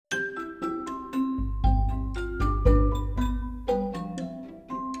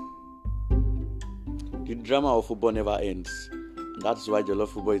drama of football never ends. And that's why Jollof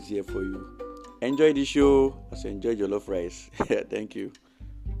Football is here for you. Enjoy the show as you enjoy Jollof Rice. Thank you.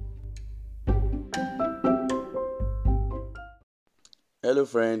 Hello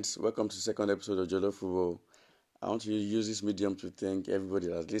friends, welcome to the second episode of Jollof Football. I want to use this medium to thank everybody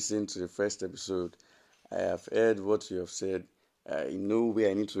that has listened to the first episode. I have heard what you have said. I know where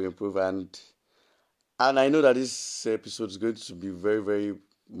I need to improve, and I know that this episode is going to be very, very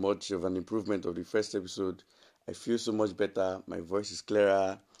much of an improvement of the first episode. I feel so much better. My voice is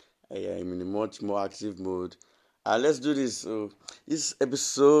clearer. I am in a much more active mode. And let's do this. So this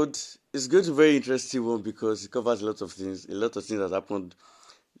episode is going to be a very interesting one because it covers a lot of things that happened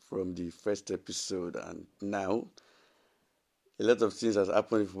from the first episode, and now a lot of things that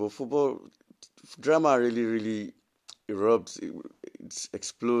happened in football. Football drama really erupts. It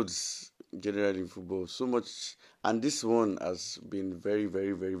explodes generally in football so much, and this one has been very,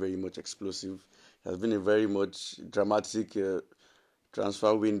 very, very, very much explosive. It has been a very much dramatic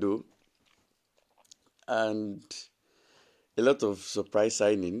transfer window, and a lot of surprise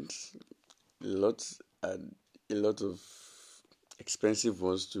signings, a lot of expensive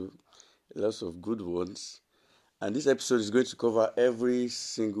ones too, a lot of good ones. And this episode is going to cover every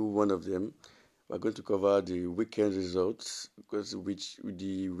single one of them. We're going to cover the weekend results because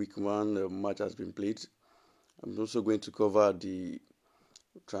the week one match has been played. I'm also going to cover the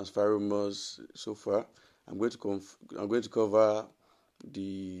transfer rumors so far. I'm going to cover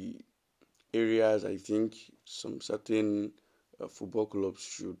the areas I think some certain football clubs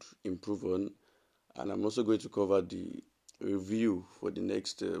should improve on, and I'm also going to cover the review for the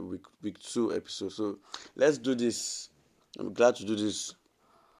next week 2 episode. So let's do this. I'm glad to do this.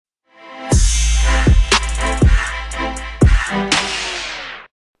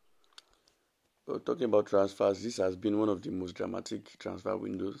 Talking about transfers, this has been one of the most dramatic transfer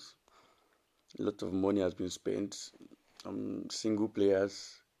windows. A lot of money has been spent on single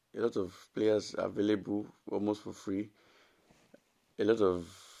players. A lot of players available almost for free. A lot of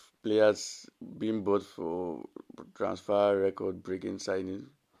players being bought for transfer record-breaking signing.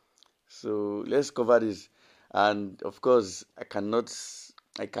 So let's cover this. And of course, I cannot.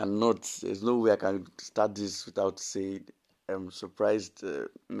 There's no way I can start this without saying I'm surprised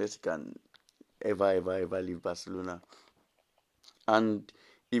Messi can ever leave Barcelona. And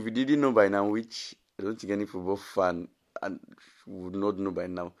if you didn't know by now, which I don't think any football fan would not know by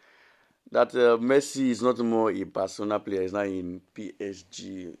now, that Messi is not more a Barcelona player. He's now in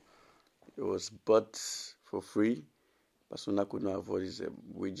PSG. He was bought for free. Barcelona could not afford his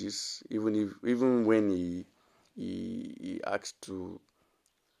wages, even when he asked to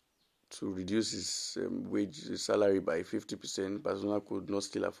reduce his his salary by 50%. Barcelona could not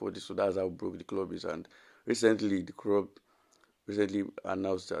still afford it, so that's how broke the club is. And recently, the club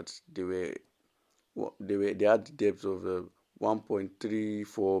announced that they had debt of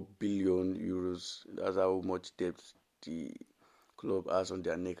 1.34 billion euros. That's how much debt the club has on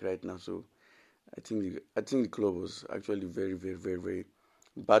their neck right now. So I think the club was actually very, very, very, very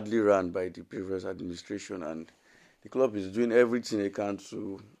badly run by the previous administration, and the club is doing everything they can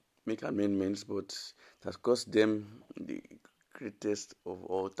to make amendments, but it has cost them the greatest of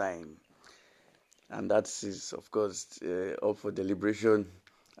all time. And that is, of course, up for deliberation,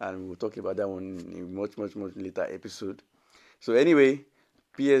 and we'll talk about that one in a much, much, much later episode. So anyway,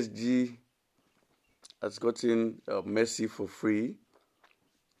 PSG has gotten Messi for free,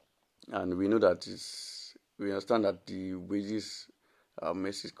 and we know that we understand that the wages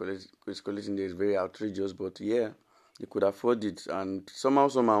Messi is collecting there is very outrageous, but yeah, they could afford it, and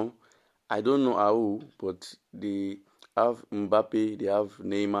somehow, I don't know how, but they have Mbappe, they have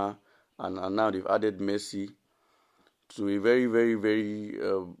Neymar, and now they've added Messi to a very, very, very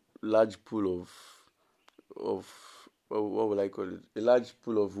large pool of what would I call it? A large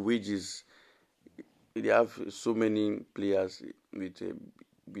pool of wages. They have so many players with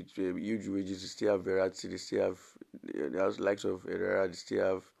huge wages. They still have Verratti, they still have the likes of Herrera, they still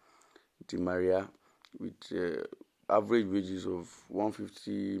have Di Maria with average wages of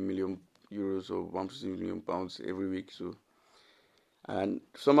 150 million euros or 150 million pounds every week. So, and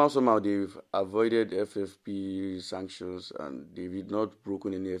somehow they've avoided FFP sanctions, and they've not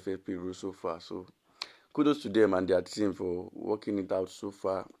broken any FFP rules so far. So kudos to them and their team for working it out so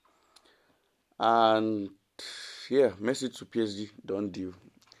far. And yeah, Messi to PSG, done deal,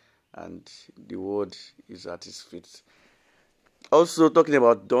 and the world is at his feet. Also talking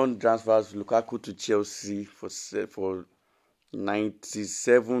about done transfers, Lukaku to Chelsea for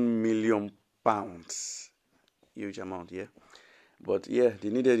 97 million pounds, huge amount, yeah. But yeah, they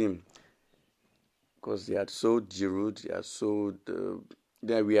needed him because they had sold Giroud, they had sold.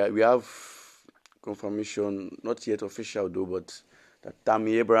 Then we have confirmation, not yet official though, but that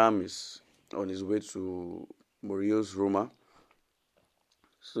Tammy Abraham is on his way to Mourinho's Roma.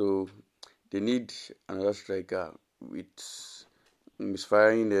 So they need another striker with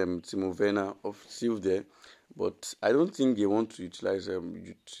misfiring Timo Werner still there. But I don't think they want to utilize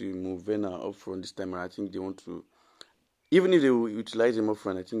Timo Werner up front this time. And I think they want to, even if they will utilize him up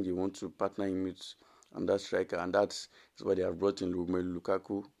front, I think they want to partner him with another striker. And that's why they have brought in Romelu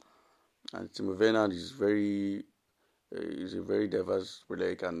Lukaku. And Timo Werner is is a very diverse player.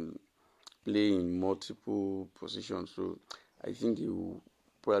 He can play in multiple positions. So I think he will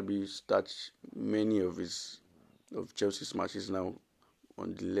probably start many of Chelsea's matches now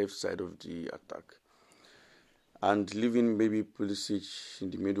on the left side of the attack, and leaving maybe Pulisic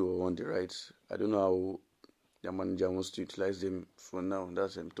in the middle or on the right. I don't know how their manager wants to utilize them for now.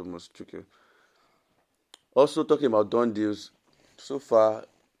 That's Thomas Tuchel. Also talking about done deals, so far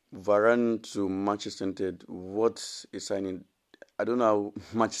Varane to Manchester United. What a signing! I don't know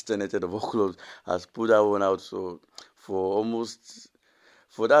how Manchester United of all clubs has put that one out. So for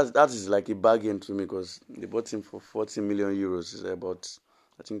that is like a bargain to me, because they bought him for 40 million euros. It's about,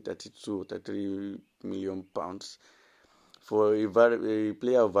 I think, 32 or 33 million pounds. For a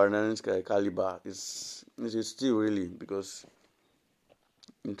player of Varane's caliber, it's a steal really, because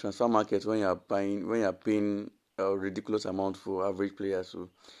in transfer markets when you're paying a ridiculous amount for average players, so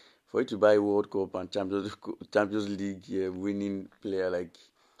for you to buy World Cup and Champions League winning player like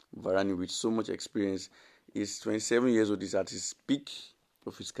Varane with so much experience, he's 27 years old, is at his peak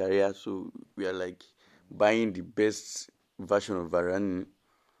of his career, so we are like buying the best version of Varane.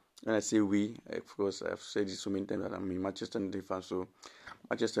 When I say we, of course, I've said it so many times that I'm a Manchester United fan, so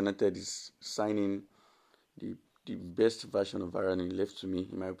Manchester United is signing the best version of Varane left to me,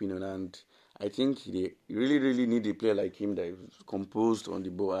 in my opinion, and I think they really, really need a player like him that is composed on the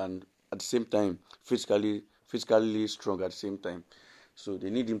ball and at the same time physically strong at the same time. So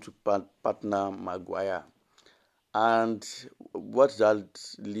they need him to partner Maguire. And what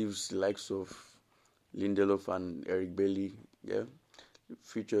that leaves the likes of Lindelof and Eric Bailly, yeah, the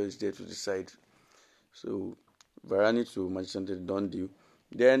future is there to decide. So Varane to Manchester United, done deal.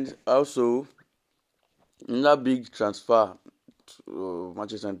 Then also another big transfer to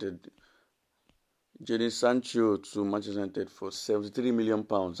Manchester United, Jadon Sancho to Manchester United for £73 million.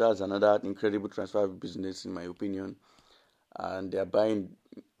 That's another incredible transfer business, in my opinion. And they are buying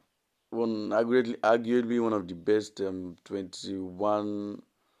arguably one of the best 21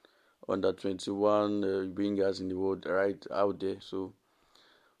 under 21 wingers in the world right out there. So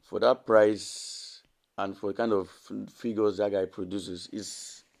for that price and for the kind of figures that guy produces,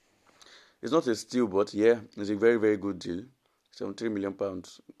 it's not a steal, but yeah, it's a very, very good deal. £73 million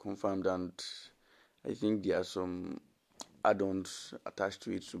confirmed, and I think there are some add-ons attached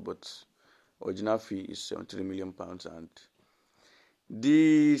to it too, but original fee is £73 million. And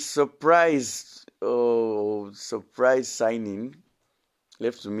the surprise signing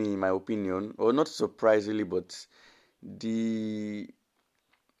left to me, in my opinion, or not surprise really, but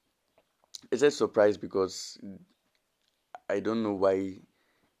it's a surprise because I don't know why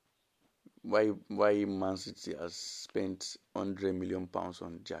Man City has spent £100 million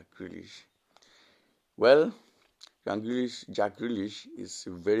on Jack Grealish. Well, Jack Grealish is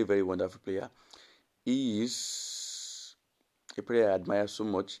a very, very wonderful player. He is a player I admire so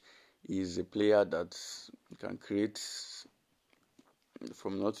much. He is a player that can create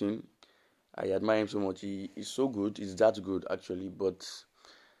from nothing. I admire him so much. He is so good. He's that good, actually. But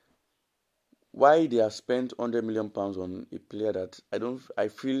why they have spent £100 million on a player that I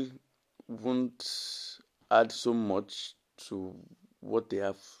feel won't add so much to what they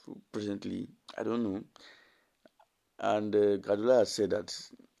have presently? I don't know. And Guardiola has said that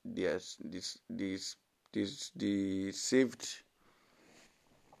they saved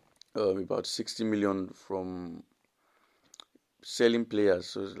about 60 million from selling players.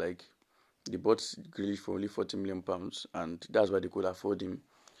 So it's like they bought Grealish for only £40 million, and that's why they could afford him.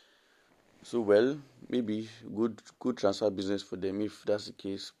 So well, maybe good transfer business for them if that's the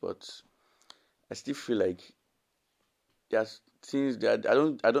case. But I still feel like there's things that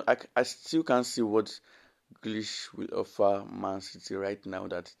I still can't see what Grealish will offer Man City right now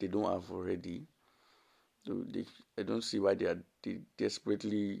that they don't have already. So I don't see why they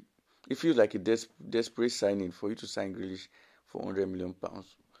desperately. It feels like a desperate signing for you to sign Grealish for £100 million.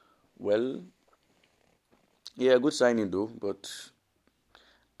 Well, yeah, good signing though, but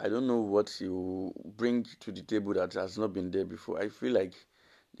I don't know what you bring to the table that has not been there before. I feel like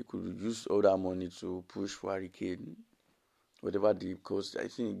they could use all that money to push for Harry Kane, whatever the cost. I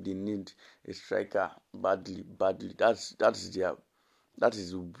think they need a striker badly. That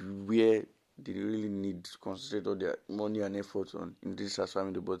is where they really need to concentrate all their money and effort on in this transfer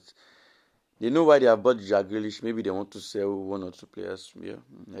window. But they know why they have bought Jack Grealish. Maybe they want to sell one or two players. Yeah,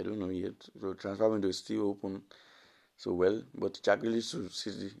 I don't know yet. So transfer window is still open. So well, but Jack Grealish to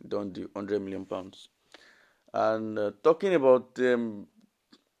City done the £100 million. And talking about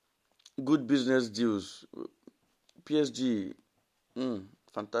good business deals, PSG,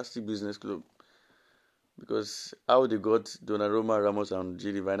 fantastic business club. Because how they got Donnarumma, Ramos, and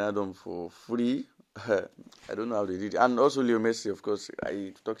Gini Wijnaldum for free, I don't know how they did. And also Leo Messi, of course.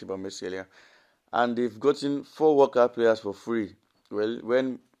 I talked about Messi earlier. And they've gotten 4 World Cup players for free. Well,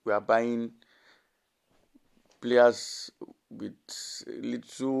 when we are buying players with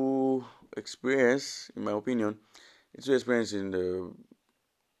little experience, in my opinion, little experience in the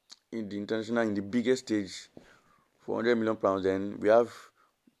international, in the biggest stage, for £100 million, then we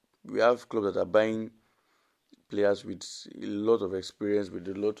have clubs that are buying players with a lot of experience, with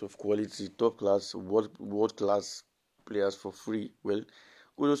a lot of quality, top class, world class players for free. Well,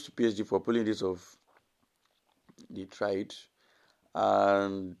 kudos to PSG for pulling this off. They tried,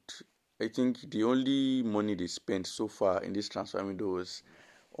 and I think the only money they spent so far in this transfer window was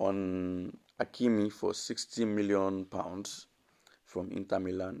on Hakimi for £60 million from Inter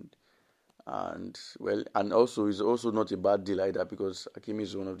Milan. And well, and also it's also not a bad deal either, because Hakimi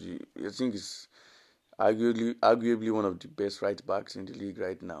is one of the, I think it's arguably one of the best right backs in the league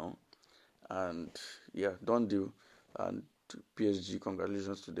right now. And yeah, don't do. And PSG,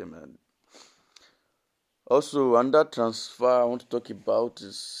 congratulations to them. And also, another transfer I want to talk about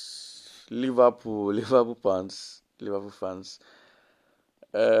is Liverpool. Liverpool fans.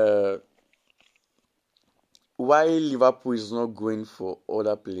 Why Liverpool is not going for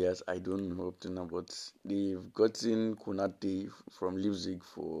other players, I don't know up to now, but they've gotten Konate from Leipzig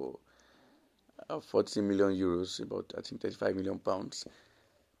for €40 million, about I think £35 million.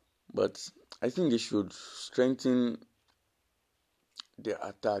 But I think they should strengthen their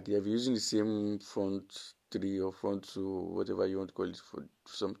attack. They've been using the same front three or front two, whatever you want to call it, for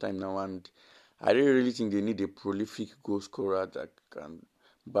some time now, and I really think they need a prolific goal scorer that can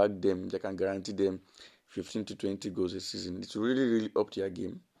back them, that can guarantee them 15 to 20 goals a season. It's really up their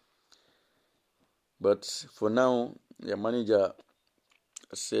game. But for now, their manager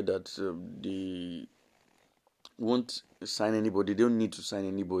said that they won't sign anybody. They don't need to sign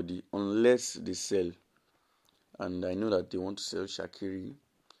anybody unless they sell. And I know that they want to sell Shaqiri.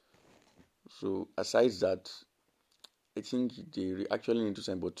 So aside that, I think they actually need to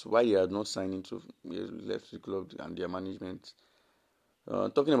sign. But why they are not signing, to left the club and their management.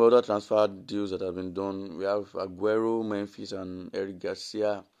 Talking about other transfer deals that have been done, we have Aguero, Memphis, and Eric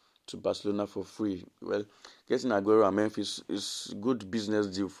Garcia to Barcelona for free. Well, getting Aguero and Memphis is good business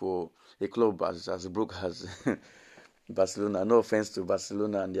deal for a club as broke as Barcelona. No offense to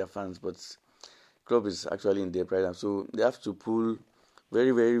Barcelona and their fans, but club is actually in debt right now. So they have to pull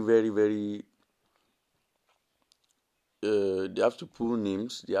very they have to pull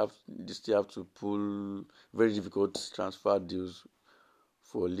names. They still have to pull very difficult transfer deals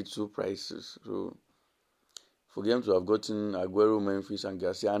for little prices. So for them to have gotten Aguero, Memphis, and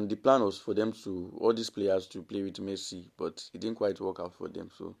Garcia, and the plan was for them to, all these players, to play with Messi, but it didn't quite work out for them.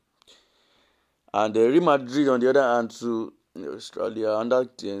 So, and Real Madrid, on the other hand, too, Australia, under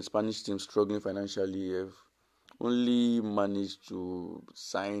the Spanish team struggling financially, have only managed to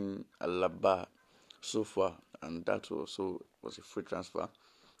sign Alaba so far, and that also was a free transfer.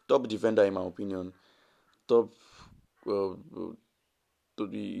 Top defender, in my opinion. Top.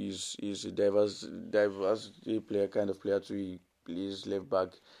 Is a diverse player, kind of player too. He plays left back,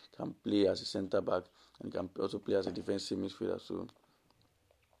 can play as a centre back, and can also play as a defensive midfielder. So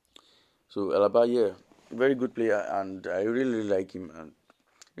Alaba, yeah, very good player, and I really like him. And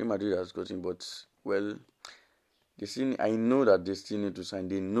Real Madrid has got him, but well, I know that they still need to sign.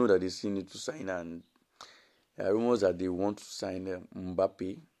 They know that they still need to sign, and there are rumors that they want to sign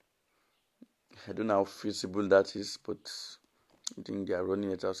Mbappe. I don't know how feasible that is, but I think they are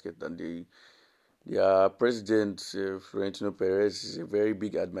running a basket, and their president, Florentino Perez, is a very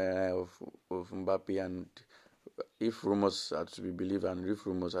big admirer of Mbappe, and if rumors are to be believed, and if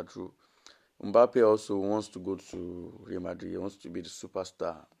rumors are true, Mbappe also wants to go to Real Madrid. He wants to be the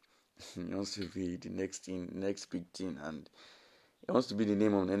superstar. He wants to be the next big thing, and he wants to be the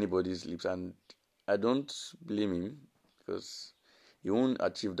name on anybody's lips, and I don't blame him, because he won't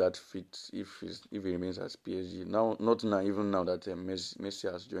achieve that feat if he remains as PSG. Not now, even now that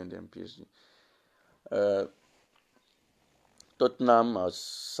Messi has joined them, PSG. Tottenham has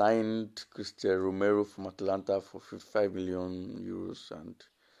signed Cristiano Romero from Atalanta for €55 million, and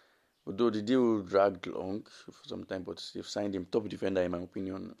although the deal dragged long for some time, but they've signed him, top defender in my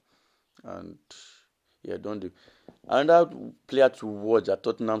opinion. and yeah, don't do. Another player to watch that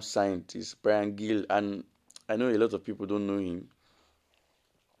Tottenham signed is Brian Gill, and I know a lot of people don't know him.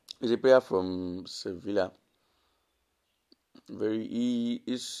 He's a player from Sevilla. He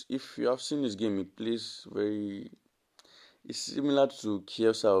is, if you have seen his game, he plays very. It's similar to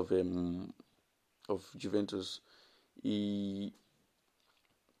Chiesa of Juventus. He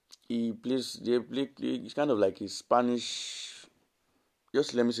he plays. They play. It's kind of like a Spanish.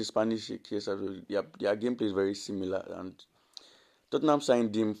 Just let me say Spanish Chiesa. So their gameplay is very similar, and Tottenham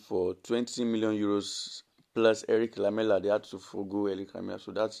signed him for 20 million euros plus Eric Lamela. They had to forgo Eric Lamela,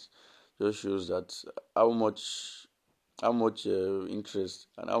 so that just shows that how much interest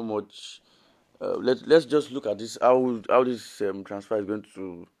and how much. Let's just look at this how this transfer is going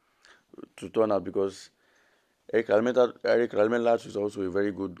to turn out, because Eric Lamela is also a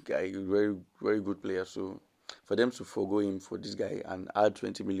very good guy, a very very good player. So for them to forgo him for this guy and add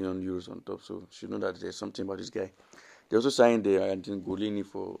 20 million euros on top, so you should know that there's something about this guy. They also signed Golini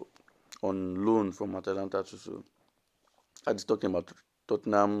on loan from Atalanta too. So I was talking about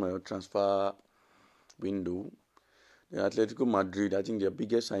Tottenham transfer window. Then Atletico Madrid, I think their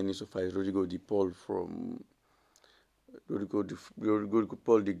biggest signing so far is Rodrigo De Paul from Rodrigo De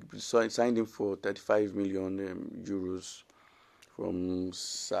Paul. They signed him for 35 million euros from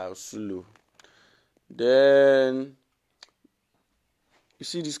Sassuolo. Then you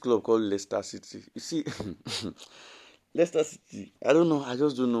see this club called Leicester City. You see. Leicester City, I don't know. I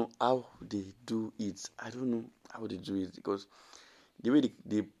just don't know how they do it. I don't know how they do it, because the way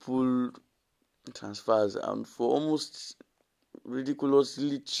they pull transfers and for almost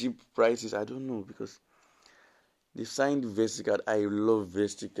ridiculously cheap prices, I don't know, because they signed Vestigard. I love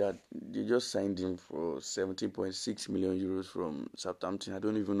Vestigard. They just signed him for 17.6 million euros from Southampton. I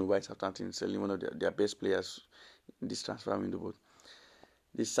don't even know why Southampton is selling one of their best players in this transfer window, but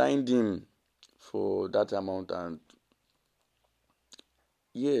they signed him for that amount, and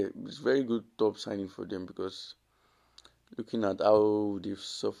yeah, it's very good top signing for them, because looking at how they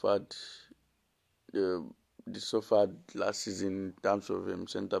suffered last season in terms of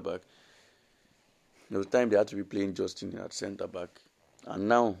centre back. There was time they had to be playing Justin at centre back, and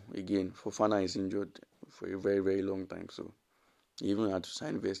now again Fofana is injured for a very very long time, so he even had to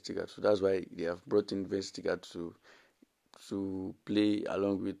sign Vestigat. So that's why they have brought in Vestigat to play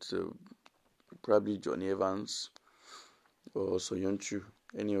along with probably Johnny Evans or Soyuncu,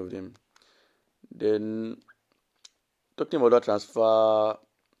 any of them. Then talking about that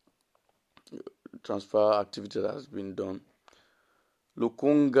transfer activity that has been done,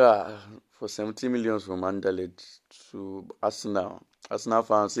 Lokonga for 70 million from Anderlecht to Arsenal. Arsenal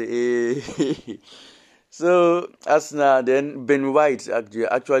fans say, hey. So Arsenal, then Ben White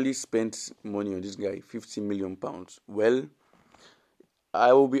actually spent money on this guy, 50 million pounds. Well,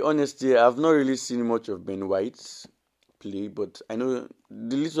 I will be honest here, I've not really seen much of Ben White play, but I know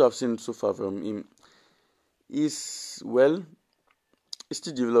the little I've seen so far from him is, well, he's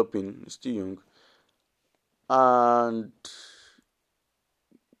still developing, he's still young, and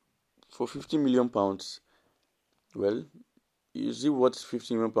for 50 million pounds, well, is it worth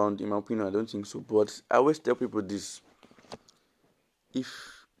 50 million pounds? In my opinion, I don't think so. But I always tell people this: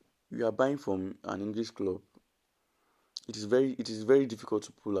 if you are buying from an English club, it is very difficult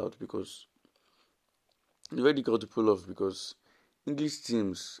to pull out, because it's very difficult to pull off, because English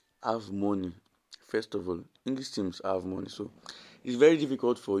teams have money. First of all, English teams have money, so it's very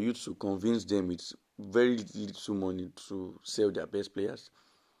difficult for you to convince them with very little money to sell their best players.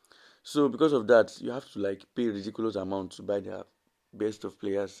 So because of that, you have to pay ridiculous amounts to buy their best of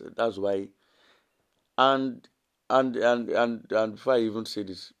players. That's why. And before I even say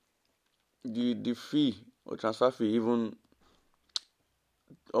this, the fee or transfer fee even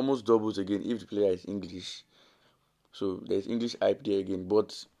almost doubles again if the player is English. So there's English hype there again.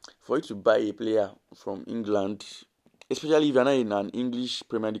 But for you to buy a player from England, especially if you're not in an English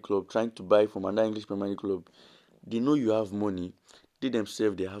Premier League club trying to buy from another English Premier League club, they know you have money. They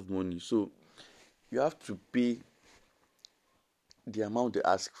themselves, they have money. So you have to pay the amount they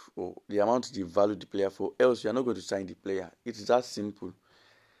ask for, the amount they value the player for, else you're not going to sign the player. It's that simple.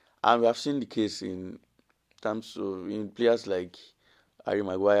 And we have seen the case in terms of in players like Harry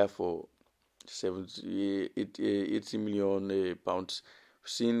Maguire for 80 million pounds. We've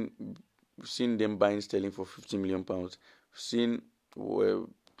seen them buying Sterling for 50 million pounds. We've seen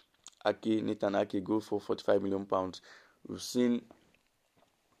Nathan Ake go for 45 million pounds. We've seen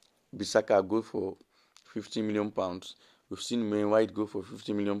Bissaka go for 50 million pounds. We've seen Man White go for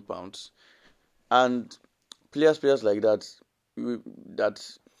 50 million pounds. And players like that,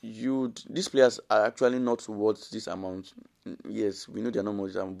 these players are actually not worth this amount. Yes, we know they're not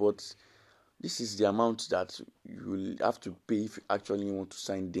much, but this is the amount that you will have to pay if you actually want to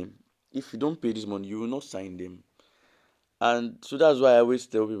sign them. If you don't pay this money, you will not sign them. And so that's why I always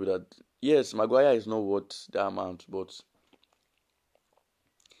tell people that yes, Maguire is not worth the amount, but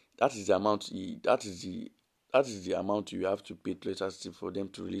that is the amount. That is the amount you have to pay to Leicester City for them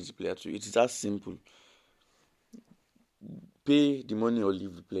to release the player to. It is that simple. Pay the money or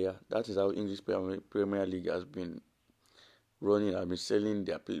leave the player. That is how English Premier League has been running. Have been selling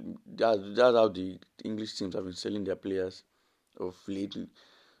their play. That's how the English teams have been selling their players of lately.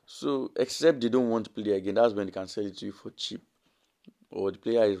 So except they don't want to play again, that's when they can sell it to you for cheap, or the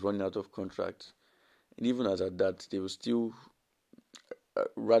player is running out of contract. And even as at that, they will still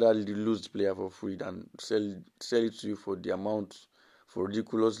rather lose the player for free than sell it to you for the amount, for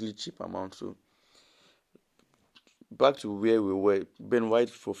ridiculously cheap amount. So back to where we were, Ben White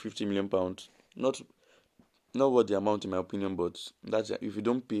for £50 million, not worth the amount in my opinion, but that's if you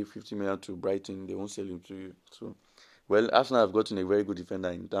don't pay 50 million to Brighton, they won't sell him to you. So well, Arsenal have gotten a very good defender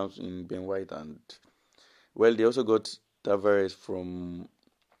in Ben White, and well, they also got Tavares from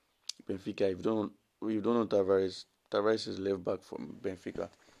Benfica. If you don't know Tavares is left back from Benfica.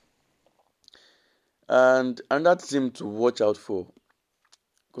 And that team to watch out for,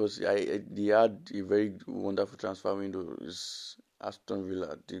 because they had a very wonderful transfer window, is Aston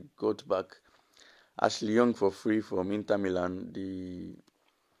Villa. They got back Ashley Young for free from Inter Milan. They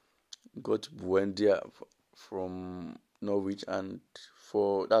got Buendia from Norwich, and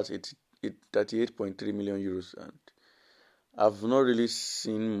for that's 38.3 million euros. And I've not really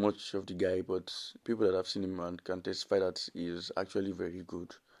seen much of the guy, but people that have seen him and can testify that he is actually very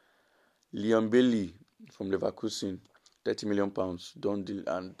good. Leon Bailey from Leverkusen, £30 million, done deal,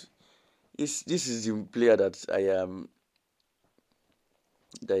 and this is the player that I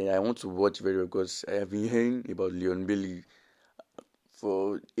want to watch very well, because I have been hearing about Leon Bailey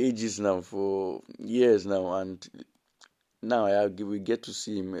for ages now, for years now, and now we get to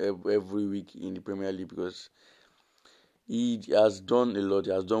see him every week in the Premier League, because he has done a lot.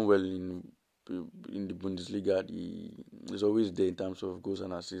 He has done well in the Bundesliga. He is always there in terms of goals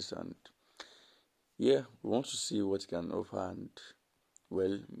and assists, and yeah, we want to see what he can offer. And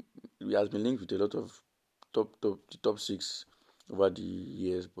well, he has been linked with a lot of the top six over the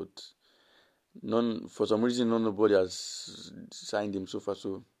years, but for some reason nobody has signed him so far.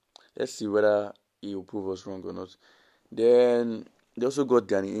 So let's see whether he will prove us wrong or not. Then they also got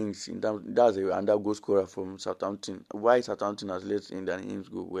Danny Ings. That's another goal scorer from Southampton. Why Southampton has let in Danny Ings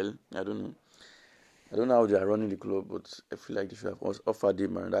go? Well, I don't know. I don't know how they are running the club, but I feel like they should have offered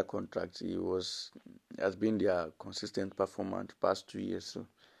him another contract. He has been their consistent performer the past 2 years. So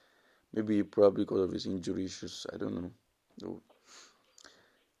maybe probably because of his injury issues. I don't know. So,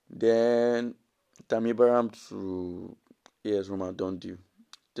 then Tammy Abraham to AS Roma done deal.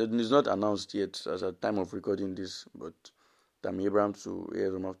 It's not announced yet as at time of recording this, but Tammy Abraham to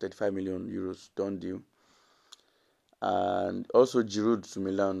AS Roma of 35 million euros done deal. And also Giroud to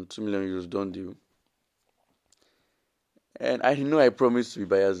Milan, 2 million euros done deal. And I know I promised to be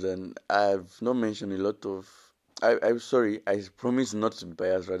biased, and I've not mentioned a lot of. I'm sorry, I promised not to be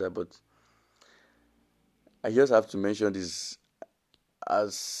biased rather, but I just have to mention this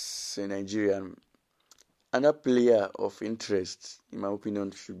as a Nigerian. Another player of interest, in my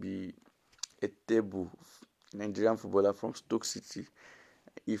opinion, should be a Nigerian footballer from Stoke City.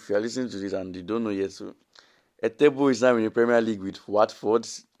 If you are listening to this and you don't know yet, so Etebo is now in the Premier League with Watford.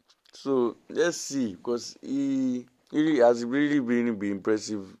 So let's see, because he has really been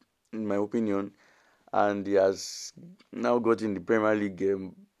impressive, in my opinion, and he has now got in the Premier League.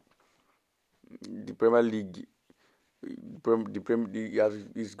 The Premier League.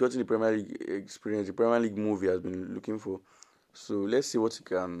 He's gotten the Premier League experience, the Premier League move he has been looking for. So let's see what he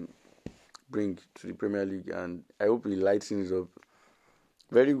can bring to the Premier League, and I hope he lights things up.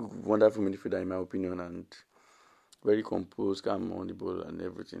 Very wonderful midfielder, in my opinion, and very composed, calm on the ball and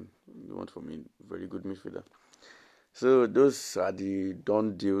everything you want from me. Very good midfielder. So those are the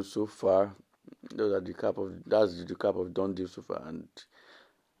done deals so far. That's the recap of done deals so far, and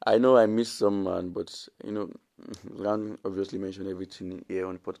I know I missed some, but we can't obviously mention everything here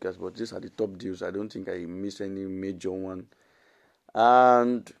on the podcast. But these are the top deals. I don't think I missed any major one.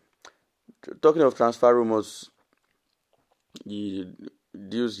 And talking of transfer rumors, the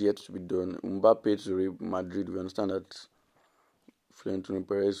deals yet to be done. Mbappe to Real Madrid. We understand that Florentino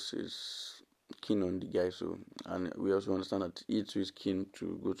Perez is keen on the guy, and we also understand that he too is keen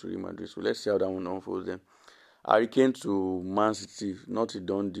to go to Real Madrid. So let's see how that one unfolds then. Harry Kane to Man City, not a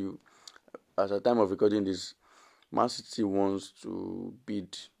done deal. At the time of recording this, Man City wants to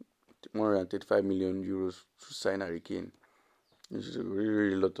bid 135 million euros to sign Harry Kane. It's a really,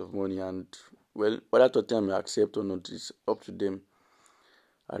 really lot of money, and well, whether Tottenham will accept or not is up to them.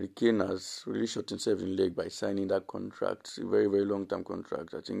 Harry Kane has really shot himself in the leg by signing that contract, a very, very long-term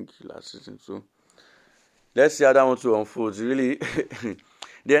contract, I think last season. So let's see how that one to unfold. Really,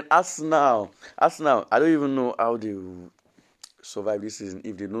 then Arsenal, I don't even know how they will survive this season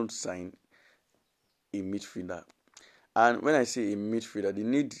if they don't sign a midfielder. And when I say a midfielder, they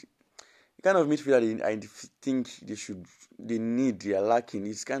need the kind of midfielder I think they are lacking.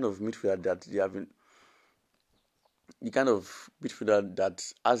 It's kind of midfielder that they have been, the kind of midfielder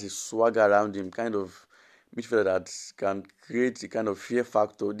that has a swagger around him, kind of midfielder that can create a kind of fear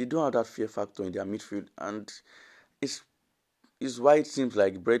factor. They don't have that fear factor in their midfield, and it's why it seems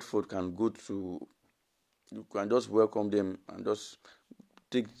like Brentford can go to, you can just welcome them and just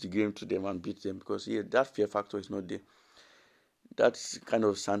take the game to them and beat them, because that fear factor is not there. That kind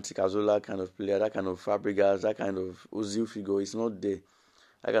of Santi Cazorla kind of player, that kind of Fabregas, that kind of Ozil figure is not there.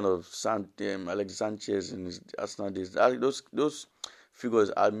 That kind of Alex Sanchez in his Arsenal days. Those figures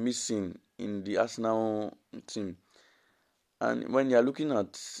are missing in the Arsenal team. And when you are looking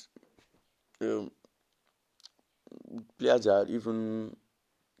at players that are even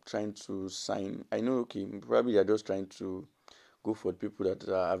trying to sign, I know, okay, probably they are just trying to go for people that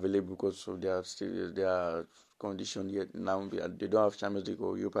are available because of their condition yet now. They don't have Champions League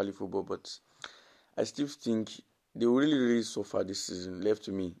or Europa League football, but I still think they will really, really suffer this season, left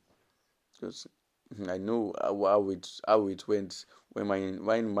to me. Because I know how it went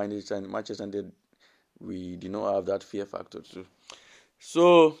when Manchester United, we did not have that fear factor too.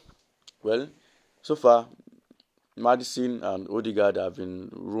 So, well, so far, Maddison and Odegaard have been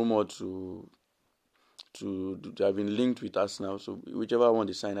rumored to have been linked with Arsenal. So whichever one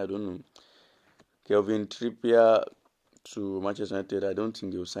they sign, I don't know. Kelvin Trippier to Manchester United, I don't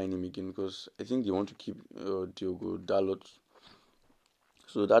think they will sign him again, because I think they want to keep Diogo Dalot.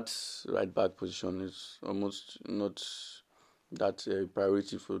 So that right back position is almost not that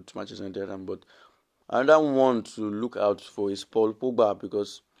priority for Manchester United. But another one to look out for is Paul Pogba,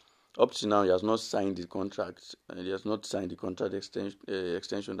 because up to now he has not signed the contract. He has not signed the contract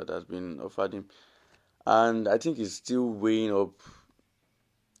extension that has been offered him, and I think he's still weighing up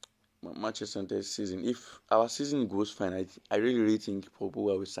Manchester United season. If our season goes fine, I really, really think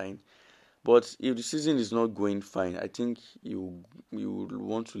Pogba will sign. But if the season is not going fine, I think you would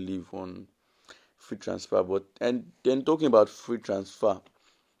want to leave on free transfer. And then talking about free transfer,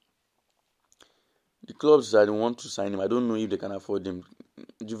 the clubs that want to sign him, I don't know if they can afford him.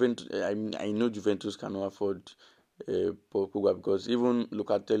 Juventus, I know Juventus cannot afford Pogba, because even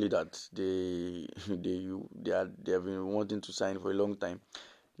Locatelli that they have been wanting to sign for a long time.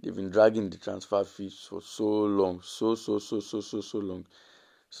 They've been dragging the transfer fees for so long, so long.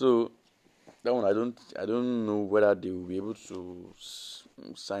 So that one, I don't know whether they will be able to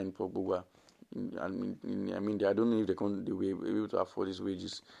sign Pogba. I mean, I don't know if they will be able to afford his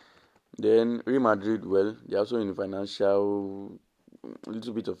wages. Then Real Madrid, well, they're also in a little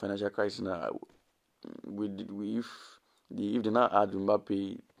bit of financial crisis now. If they now add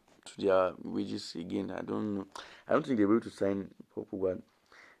Mbappe to their wages again, I don't know. I don't think they'll be able to sign Pogba.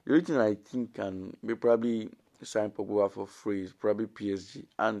 The only thing I think can probably sign Pogba for free is probably PSG,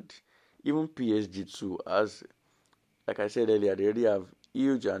 and even PSG too, as like I said earlier, they already have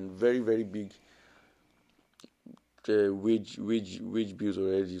huge and very, very big wage bills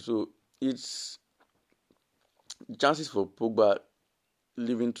already. So it's chances for Pogba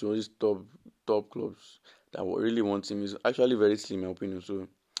leaving to all these top clubs that really want him is actually very slim, in my opinion. So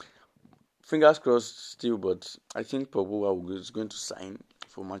fingers crossed still, but I think Pogba is going to sign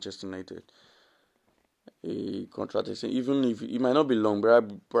for Manchester United a contract extension, even if it might not be long,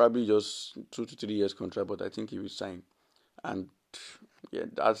 probably just 2 to 3 years contract, but I think he will sign. And yeah,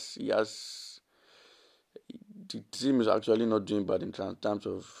 the team is actually not doing bad in terms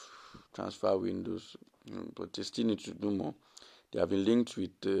of transfer windows, but they still need to do more. They have been linked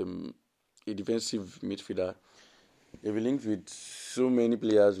with a defensive midfielder. They've been linked with so many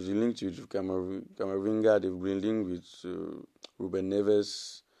players. They've been linked with Camavinga. They've been linked with Ruben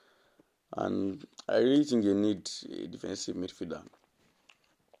Neves. And I really think they need a defensive midfielder.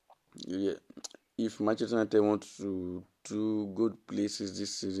 Yeah. If Manchester United want to do good places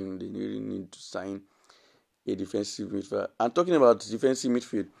this season, they really need to sign a defensive midfielder. And talking about defensive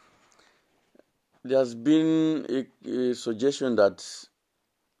midfield, there's been a suggestion that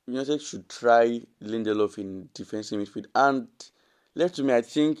United should try Lindelof in defensive midfield. And left to me, I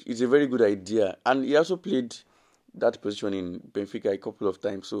think it's a very good idea. And he also played that position in Benfica a couple of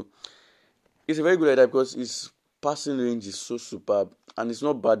times. So it's a very good idea because his passing range is so superb. And it's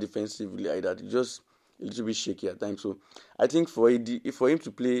not bad defensively either. a little bit shaky at times. So I think for him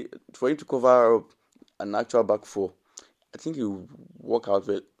to cover up an actual back four, I think he will work out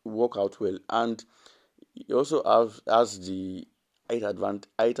well, and he also has the height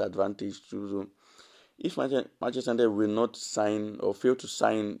advantage too. So if Manchester United will not sign or fail to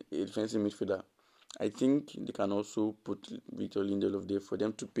sign a defensive midfielder, I think they can also put Victor Lindelof there for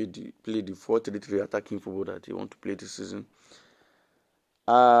them to play the 4-3-3 attacking football that they want to play this season.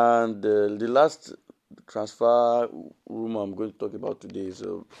 And the last transfer rumor I'm going to talk about today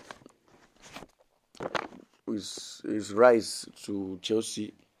is Rice to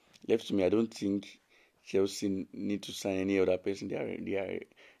Chelsea. Left to me, I don't think Chelsea need to sign any other person. They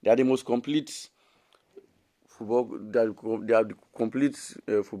are the most complete football. They are the complete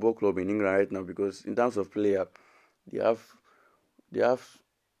football club in England right now, because in terms of player, they have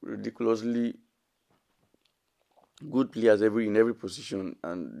ridiculously good players in every position,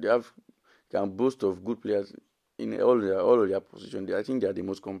 and they can boast of good players in all of their positions. I think they are the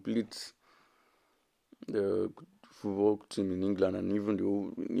most complete football team in England, and even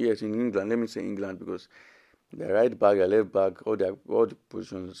in England. Let me say England, because their right back, their left back, all the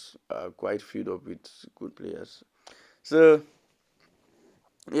positions are quite filled up with good players. So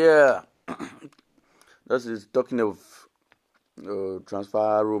yeah, that is talking of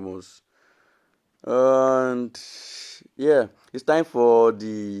transfer rumors. And yeah, it's time for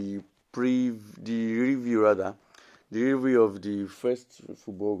the review of the first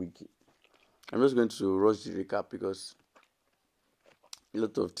football week. I'm just going to rush the recap because a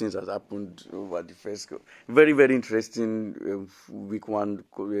lot of things has happened over the first very, very interesting week one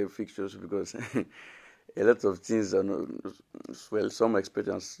fixtures, because a lot of things are not, well, some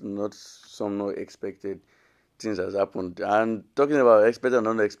expected and some not expected things has happened. And talking about expected and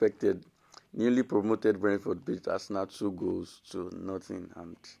unexpected, newly promoted Brentford beat Arsenal 2-0,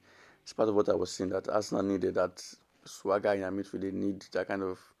 and it's part of what I was saying, that Arsenal needed that swagger in their midfield. They need that kind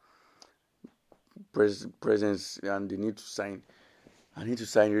of presence, and they need to sign. I need to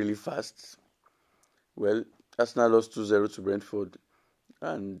sign really fast. Well, Arsenal lost 2-0 to Brentford,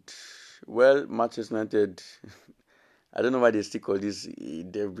 and well, Manchester United. I don't know why they still call this a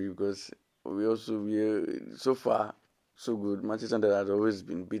derby, because we so far so good. Manchester United has always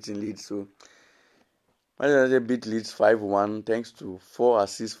been beating Leeds, so Manchester United beat Leeds 5-1 thanks to 4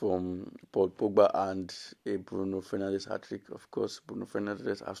 assists from Pogba and a Bruno Fernandes hat-trick. Of course, Bruno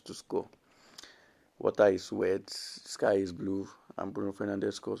Fernandes has to score. Water is wet, sky is blue, and Bruno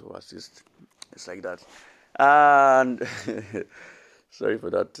Fernandes scores for assist. It's like that. And sorry for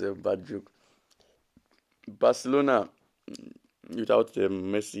that bad joke. Barcelona, without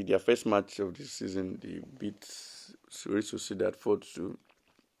Messi, their first match of this season, they beat Real Sociedad 4-2.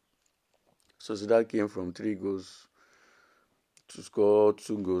 Sociedad came from 3 goals to score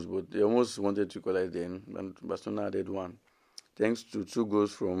 2 goals, but they almost wanted to equalize then, and Barcelona added 1, thanks to 2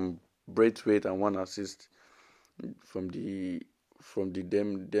 goals from Braithwaite and 1 assist from the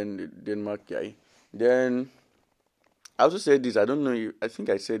Denmark guy. Then I also said this. I don't know. I think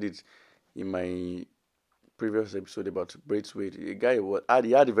I said it in my previous episode about Braithwaite. The guy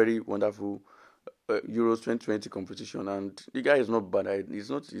he had a very wonderful Euros 2020 competition, and the guy is not bad. He's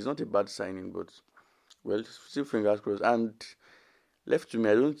not a bad signing, but well, still fingers crossed. And left to me,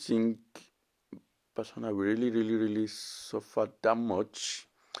 I don't think Barcelona will really suffer that much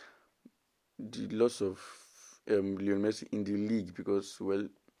the loss of Lionel Messi in the league, because well,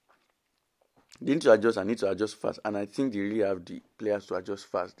 they need to adjust and need to adjust fast, and I think they really have the players to adjust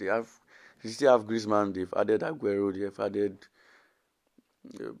fast. They still have Griezmann, they've added Aguero, they've added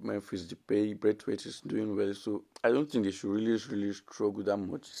Memphis Depay, Braithwaite is doing well, so I don't think they should really struggle that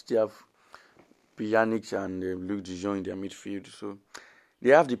much. Still have Pjanic and Luke de Jong in their midfield, so they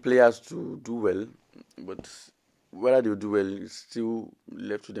have the players to do well, but whether they'll do well is still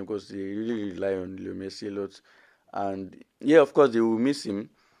left to them, because they really rely on Lionel Messi a lot. And yeah, of course, they will miss him.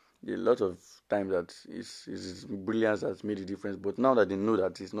 There are a lot of times that his brilliance has made a difference, but now that they know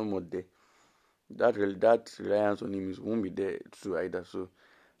that he's no more there, that reliance on him won't be there too either. So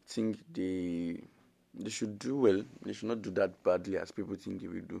I think they should do well. They should not do that badly as people think they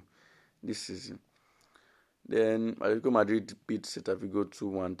will do this season. Then Atletico Madrid beat Celta Vigo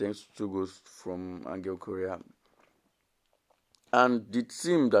 2-1 thanks to 2 goals from Angel Correa. And the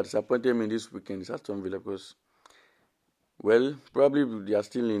team that disappointed me this weekend is Aston Villa, because well, probably they are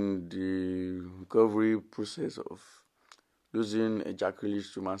still in the recovery process of losing Jack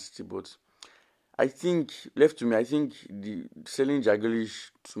Grealish to Man City, but I think, left to me, I think the selling Jack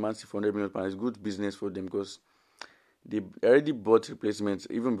Grealish to Man City for £100 million is good business for them, because they already bought replacements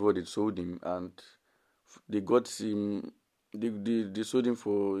even before they sold him, and they got him. They sold him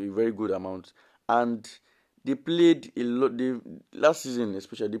for a very good amount, and they played a lot. Last season,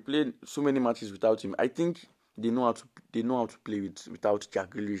 especially, they played so many matches without him. I think they know how to play without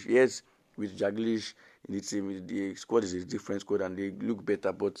Jack Grealish. Yes, with Jack Grealish in the team, the squad is a different squad and they look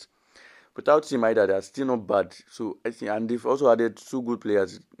better. But without him either, they're still not bad. So I think, and they've also added two good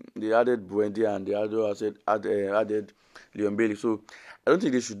players. They added Buendia and they added Leon Bailey. So I don't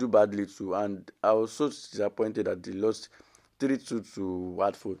think they should do badly too. And I was so disappointed that they lost 3-2 to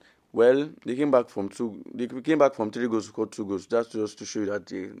Watford. Well, they came back from two. They came back from 3 goals, scored 2 goals. That's just to show you that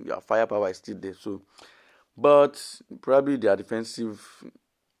their firepower is still there. So, but probably their defensive.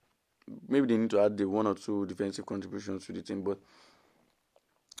 Maybe they need to add the 1 or 2 defensive contributions to the team. But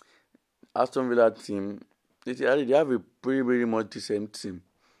Aston Villa team, they have a very much decent team,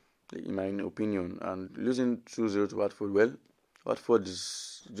 in my opinion. And losing 2-0 to Watford, well, Watford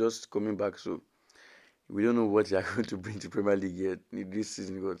is just coming back, so we don't know what they are going to bring to Premier League yet this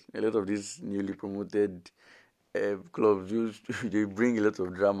season, because a lot of these newly promoted clubs, they bring a lot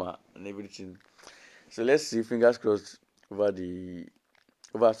of drama and everything. So let's see, fingers crossed over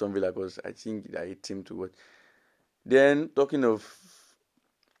Aston Villa, because I think they are a team to watch. Then, talking of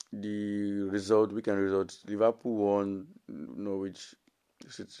the weekend results, Liverpool won Norwich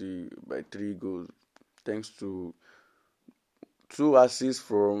City by 3 goals, thanks to two assists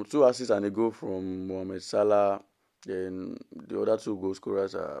and a goal from Mohamed Salah. Then the other 2 goal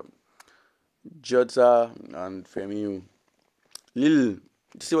scorers are Jota and Firmino. Lille,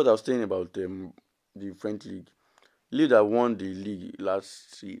 see what I was saying about the French league. Lille that won the league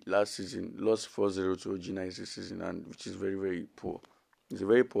last season lost 4-0 to Ogina this season, and which is very poor. It's a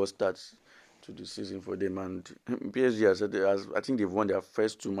very poor start to the season for them. And PSG I think they've won their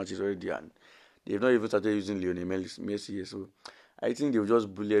first 2 matches already, and they've not even started using Lionel Messi yet. So I think they'll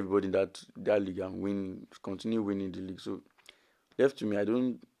just bully everybody in that league and continue winning the league. So left to me,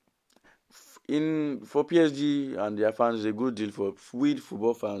 for PSG and their fans, it's a good deal for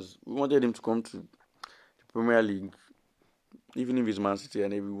football fans. We wanted him to come to the Premier League, even if it's Man City,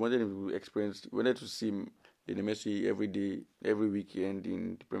 and we wanted him to wanted to see Lionel Messi every day, every weekend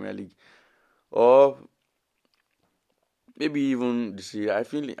in the Premier League, or maybe even the Serie A. I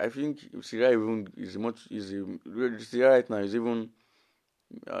think Serie A even the Serie A right now is even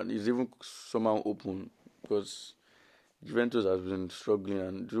somehow open, because Juventus has been struggling,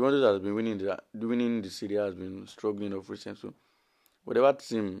 and Juventus has been winning the Serie A has been struggling of recent. So whatever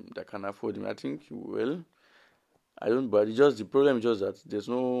team that can afford him, I think, well, I don't. But the problem is just that there's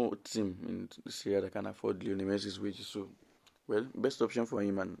no team in the Serie A that can afford Lionel Messi's wages. So, well, best option for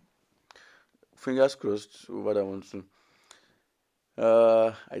him, and fingers crossed over that one too.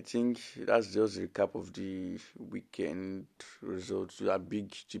 I think that's just a recap of the weekend results. The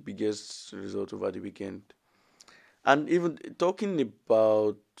biggest result over the weekend. And even talking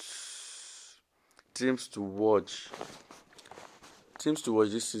about teams to watch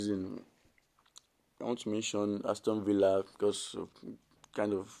this season, I want to mention Aston Villa because of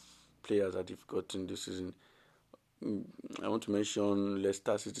kind of players that they've gotten this season. I want to mention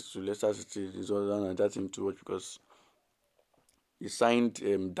Leicester City. So Leicester City is another team to watch because he signed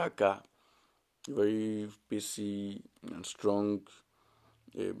Daka, very pacey and strong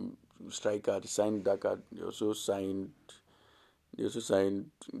striker. They signed Daka. They also signed a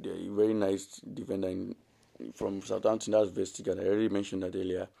very nice defender from Southampton. That's Vestigan. I already mentioned that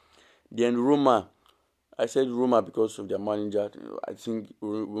earlier. Then Roma. I said Roma because of their manager. I think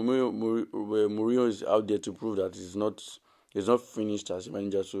Mourinho is out there to prove that he's not finished as a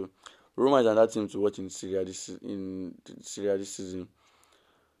manager. So Roma is another team to watch in Syria this season.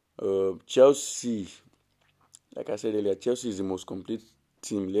 Chelsea, like I said earlier, Chelsea is the most complete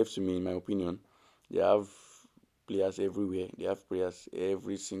team left to me, in my opinion. They have players everywhere. They have players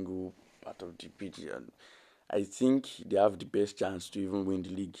every single part of the pitch, and I think they have the best chance to even win the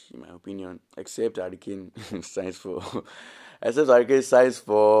league, in my opinion, except Hurricane signs for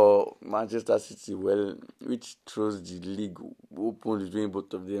Manchester City, well, which throws the league open between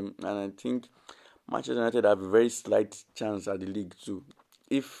both of them. And I think Manchester United have a very slight chance at the league too,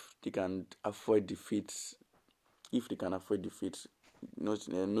 if they can avoid defeats. Note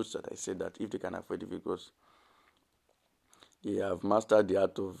that I said that if they can avoid defeat, because they have mastered the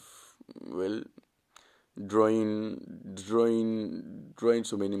art of, well, drawing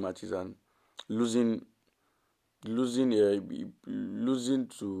so many matches and losing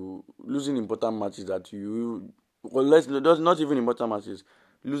important matches that not even important matches,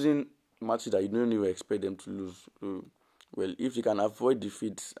 losing matches that you don't even expect them to lose. Well, if you can avoid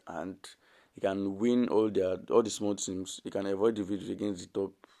defeats and you can win all the small teams, you can avoid defeats against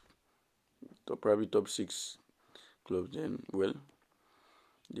the probably top 6 clubs, then, well,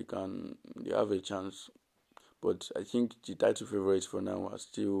 they have a chance. But I think the title favorites for now are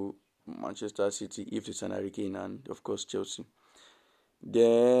still Manchester City if they sign Harry Kane, and of course Chelsea.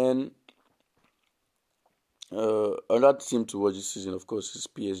 Then another team to watch this season, of course, is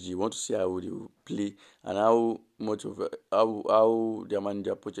PSG. You want to see how they will play and how much of how their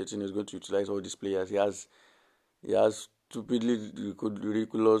manager Pochettino is going to utilize all these players. He has stupidly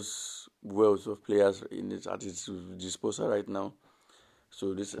ridiculous wealth of players at his disposal right now.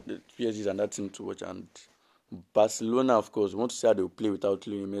 So the PSG is another team to watch, and Barcelona, of course, we want to see how they will play without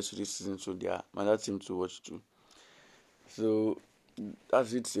Lionel Messi this season. So they are another team to watch too. So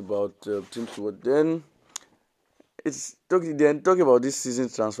that's it about teams to watch. Then talking about this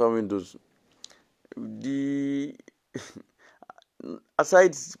season's transfer windows. The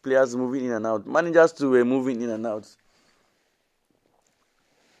aside players moving in and out, managers too were moving in and out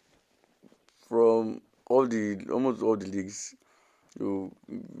from almost all the leagues. So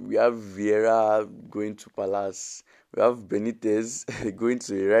we have Vieira going to Palace. We have Benitez going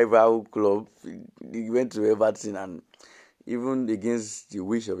to a rival club. He went to Everton, and even against the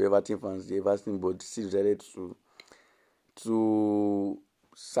wish of Everton fans, the Everton board still decided to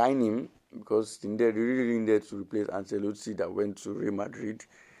sign him because they really needed to replace Ancelotti that went to Real Madrid.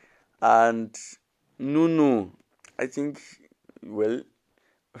 And Nuno, I think, well,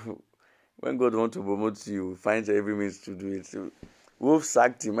 when God wants to promote you, finds every means to do it. So, Wolves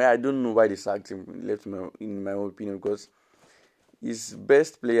sacked him. I don't know why they sacked him, in my own opinion, because his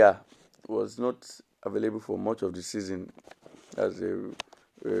best player was not available for much of the season as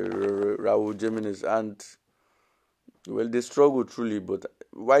Raul Jimenez, and well, they struggled truly. But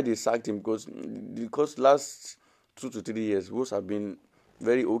why they sacked him? Because last 2 to 3 years, Wolves have been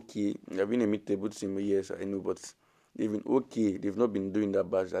very okay. They've been a mid-table team, yes, I know, but they've been okay. They've not been doing that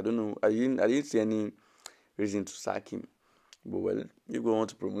bad. I don't know. I didn't see any reason to sack him. But well, if we want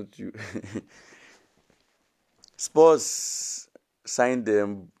to promote you. Spurs signed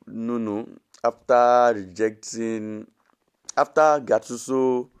Nuno after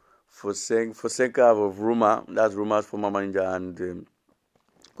Gattuso Fonseca of Roma, that's Roma's former manager, and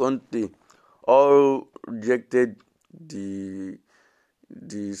Conte all rejected their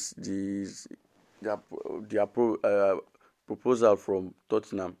proposal from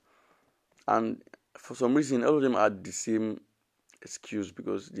Tottenham, and for some reason all of them had the same excuse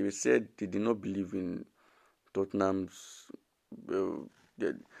because they said they did not believe in Tottenham's.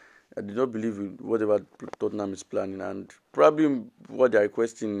 I did not believe in whatever Tottenham is planning, and probably what they are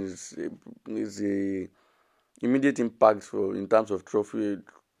requesting is a immediate impact in terms of trophy,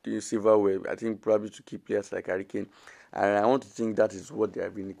 the silverware. I think probably to keep players like Harry Kane, and I want to think that is what they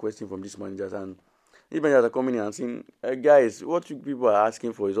have been requesting from these managers. And these managers are coming in and saying, "Guys, what you people are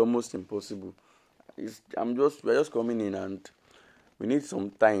asking for is almost impossible. We're just coming in and we need some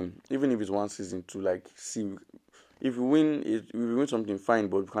time, even if it's one season, to see if we win something, fine,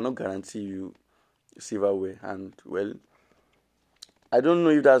 but we cannot guarantee you silverware." And well, I don't know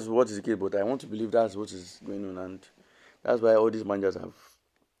if that's what is the case, but I want to believe that's what is going on, and that's why all these managers have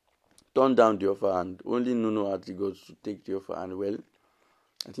turned down the offer, and only Nuno had the guts to take the offer. And well,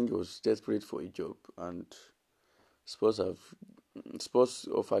 I think he was desperate for a job, and Spurs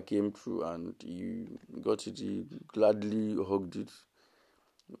offer came through, and he got it. He gladly hugged it.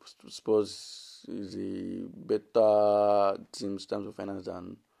 Spurs is a better team in terms of finance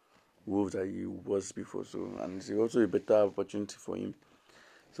than Wolves that he was before, so, and it's also a better opportunity for him.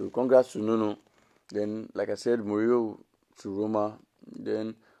 So congrats to Nuno. Then, like I said, Mourinho to Roma.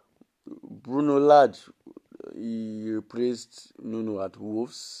 Then Bruno Lage, he replaced Nuno at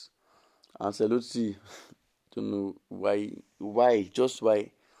Wolves. Ancelotti, don't know just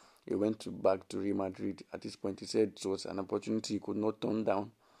why he went back to Real Madrid. At this point, he said it was an opportunity he could not turn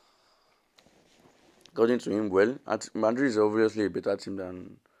down. According to him, well, Madrid is obviously a better team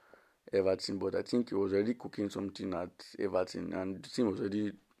than Everton, but I think he was already cooking something at Everton, and the team was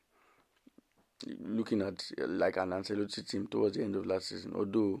already looking at like an Ancelotti team towards the end of last season.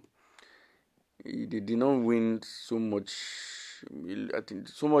 Although they did not win so much, I think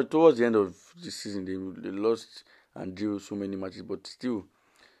so much towards the end of the season. They lost and drew so many matches, but still,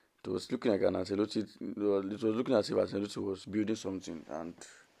 it was looking like an Ancelotti. It was looking as if Ancelotti was building something, and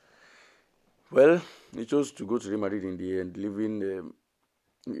well, he chose to go to Real Madrid in the end, leaving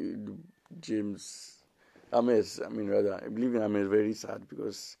James James very sad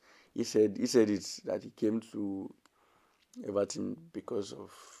because he said it that he came to Everton because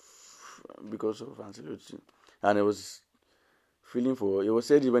of Ancelotti, and he was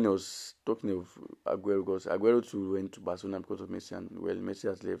said when he was talking of Aguero, because Aguero too went to Barcelona because of Messi, and well, Messi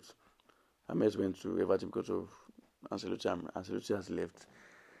has left. James went to Everton because of Ancelotti, and Ancelotti has left.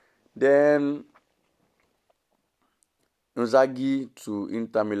 Then Inzaghi to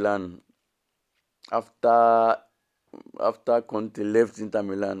Inter Milan after Conte left Inter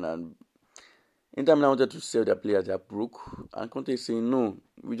Milan, and Inter Milan wanted to sell their players. They are broke, and Conte is saying no.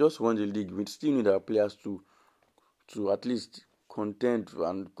 We just won the league. We still need our players to at least contend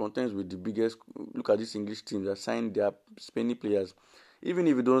with the biggest. Look at these English teams that signed their spending players. Even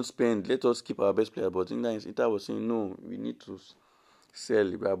if we don't spend, let us keep our best player. But Inter was saying no. We need to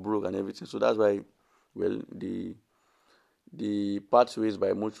sell. We are broke and everything. So that's why, well, the parts ways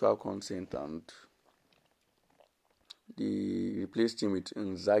by mutual consent, and they replaced him with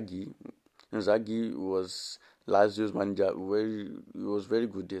Inzaghi. Inzaghi was Lazio's manager. He was very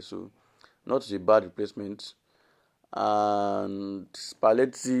good there, so not a bad replacement. And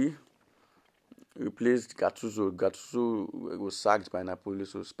Spalletti replaced Gattuso. Gattuso was sacked by Napoli,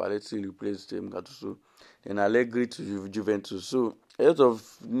 so Spalletti replaced Gattuso. Then Allegri to Juventus. So a lot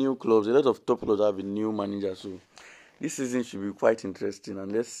of new clubs, a lot of top clubs have a new manager. So this season should be quite interesting,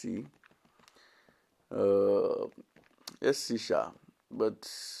 and let's see. Sha. But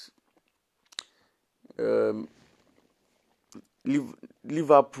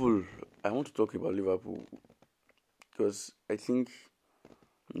Liverpool. I want to talk about Liverpool because I think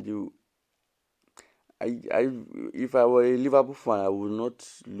if I were a Liverpool fan, I would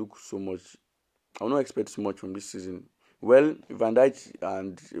not look so much. I would not expect so much from this season. Well, Van Dijk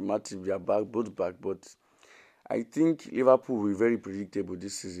and Matip, they are both back, but I think Liverpool will be very predictable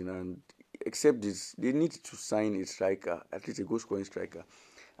this season, and except this, they need to sign a striker, at least a goal-scoring striker,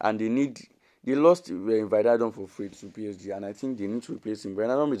 and they lost Wijnaldum for free to PSG, and I think they need to replace him.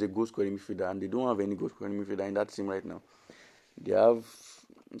 Wijnaldum is a goal-scoring midfielder, and they don't have any goal-scoring midfielder in that team right now. They have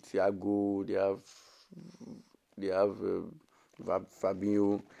Thiago, they have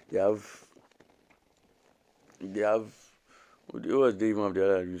Fabinho, they have. What was they even have the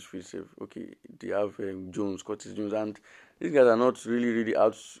other use for safe? Okay, they have Curtis Jones, and these guys are not really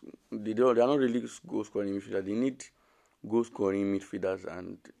out. They are not really goal scoring midfielders. They need goal scoring midfielders,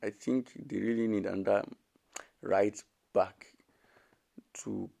 and I think they really need another right back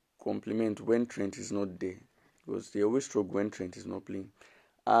to complement when Trent is not there, because they always struggle when Trent is not playing.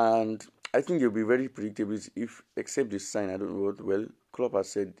 And I think they'll be very predictable if, except they sign. I don't know what. Well, Klopp has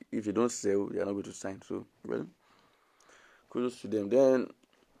said if they don't sell, they are not going to sign. So, well, kudos to them. Then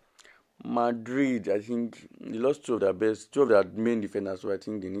Madrid, I think they lost two of their main defenders. So I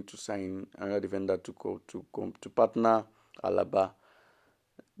think they need to sign another defender to partner Alaba.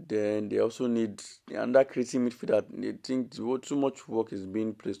 Then they also need another creative midfielder. They think too much work is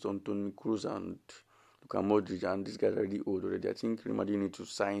being placed on Toni Kroos and Luka Modric, and these guys are really old already. I think Real Madrid need to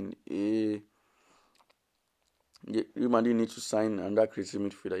sign another creative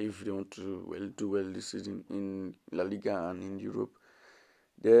midfielder if they want to do well this season in La Liga and in Europe.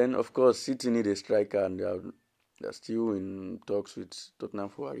 Then, of course, City need a striker, and they're still in talks with Tottenham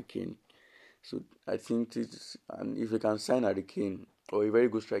for Harry Kane. So I think and if they can sign Harry Kane or a very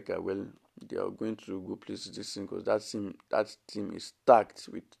good striker, well, they are going to go places this season, because that team is stacked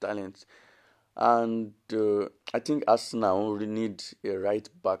with talent. And I think Arsenal really need a right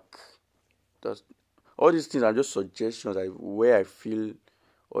back. All these things are just suggestions where I feel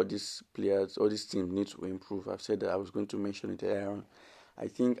all these teams need to improve. I've said that I was going to mention it earlier. I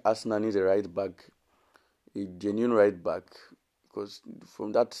think Arsenal needs a right back, a genuine right back, because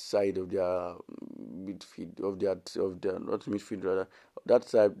from that side of their midfield, of their not midfield rather, that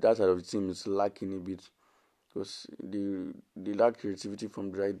side of the team is lacking a bit, because they lack creativity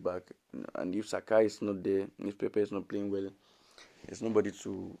from the right back, and if Saka is not there, if Pepe is not playing well, there's nobody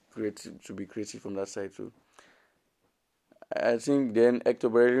to be creative from that side too. I think then Hector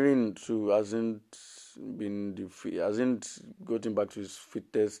Bellerin too hasn't gotten back to his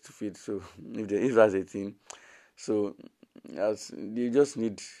fittest fit. So if that's a thing, so they just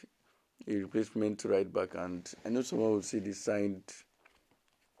need a replacement right back. And I know someone would say they signed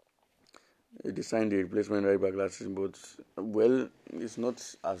a replacement right back last season, but well, it's not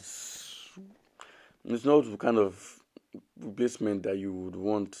the kind of replacement that you would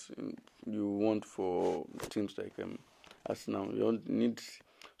want for teams like Arsenal. You don't need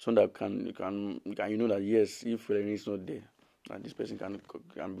someone that can that yes, if Fellaini is not there, and this person can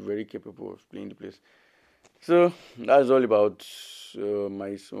be very capable of playing the place. So that's all about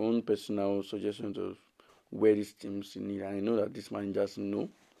my own personal suggestions of where these teams need. And I know that these managers know.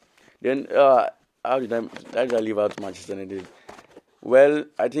 Then how did I leave out Manchester United? Well,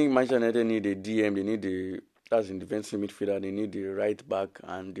 I think Manchester United need a DM. They need that's in defensive midfielder. They need the right back,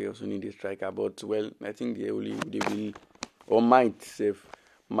 and they also need a striker. But well, I think they will or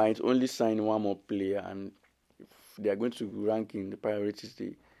might only sign one more player, and if they are going to rank in the priorities,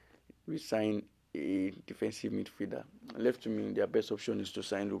 they we sign a defensive midfielder. Left to me, their best option is to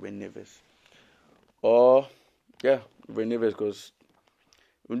sign Ruben Neves. Or, yeah, Ruben Neves, because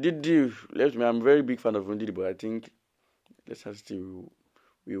Ndidi, left to me, I'm a very big fan of Ndidi, but I think Leicester City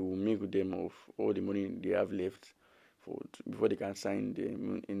we will make with them of all the money they have left before they can sign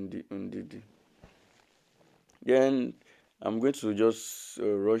them in Ndidi. Then I'm going to just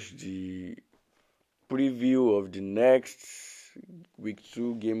rush the preview of the next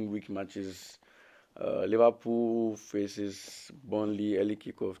week matches. Liverpool faces Burnley, early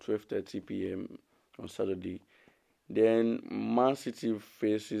kickoff 12:30 p.m. on Saturday. Then Man City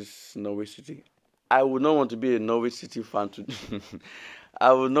faces Norwich City. I would not want to be a Norwich City fan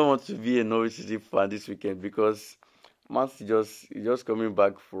I would not want to be a Norwich City fan this weekend because Man City just coming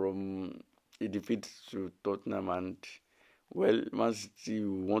back from a defeat to Tottenham, and well, Man City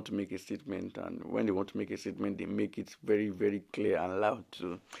want to make a statement, and when they want to make a statement, they make it very, very clear and loud.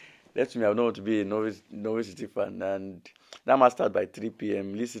 So let me, I don't want to be a Norwich City fan, and that must start by 3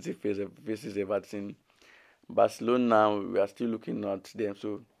 p.m. Leeds City faces Everton. Barcelona, we are still looking at them,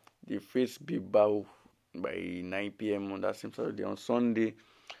 so they face Bilbao by 9 p.m. on that same Saturday. On Sunday,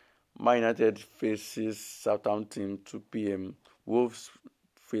 Man United faces Southampton 2 p.m. Wolves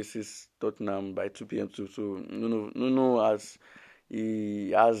faces Tottenham by 2 p.m. too. So Nuno has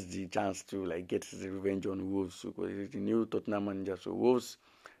the chance to get his revenge on Wolves, so because he's the new Tottenham manager. So Wolves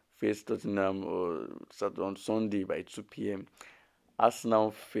face Tottenham on Sunday by 2 p.m.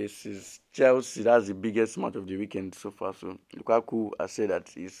 Arsenal faces Chelsea. That's the biggest match of the weekend so far. So Lukaku has said that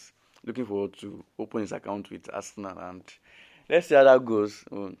he's looking forward to open his account with Arsenal, and let's see how that goes.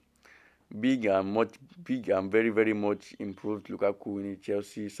 Big and very, very much improved Lukaku in the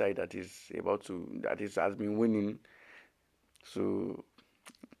Chelsea side that has been winning. So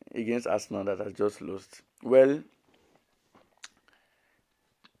against Arsenal that has just lost. Well,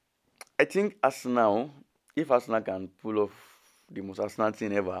 I think if Arsenal can pull off the most Arsenal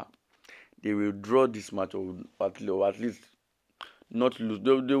thing ever, they will draw this match or at least not lose.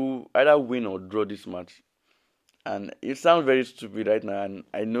 They will either win or draw this match. And it sounds very stupid right now, and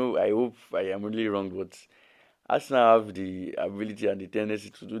I hope I am really wrong, but Arsenal have the ability and the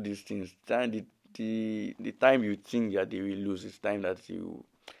tendency to do these things. The time you think that they will lose, it's time that you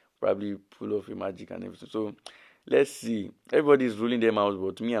probably pull off a magic and everything. So let's see. Everybody is ruling them out,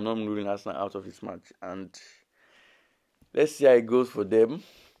 but me, I'm not ruling Arsenal out of this match. And let's see how it goes for them.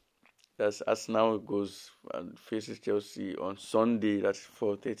 That's Arsenal goes and faces Chelsea on Sunday. That's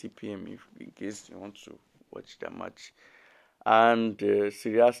 4:30 p.m. If in case you want to watch the match. And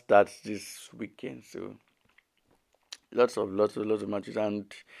Serie A starts this weekend, so lots of matches.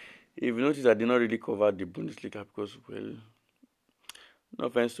 And if you notice, I did not really cover the Bundesliga because, well, no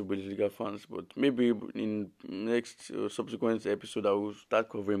offense to Bundesliga fans, but maybe in next subsequent episode I will start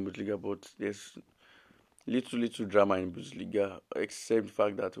covering Bundesliga. But there's little drama in Bundesliga, except the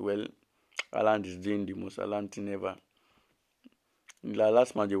fact that, well, Haaland is doing the most Haaland thing ever. In the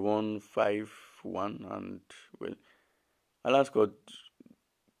last match they won 5-1, and well, Haaland scored.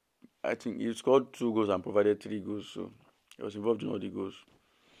 I think he scored 2 goals and provided 3 goals, so he was involved in all the goals.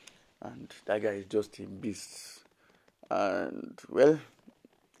 And that guy is just a beast. And well,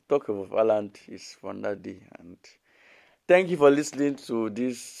 talk of Haaland is for that day. And thank you for listening to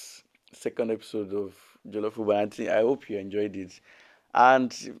this second episode of Jollof Football. I hope you enjoyed it.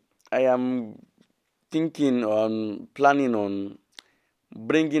 And I am planning on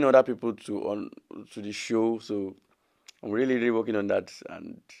bringing other people to the show. So I'm really working on that,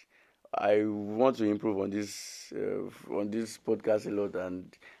 and I want to improve on this podcast a lot.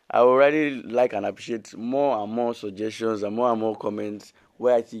 And I already like and appreciate more and more suggestions and more comments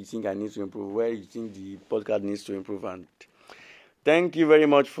where I think I need to improve, where you think the podcast needs to improve. And thank you very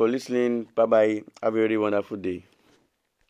much for listening. Bye bye. Have a very wonderful day.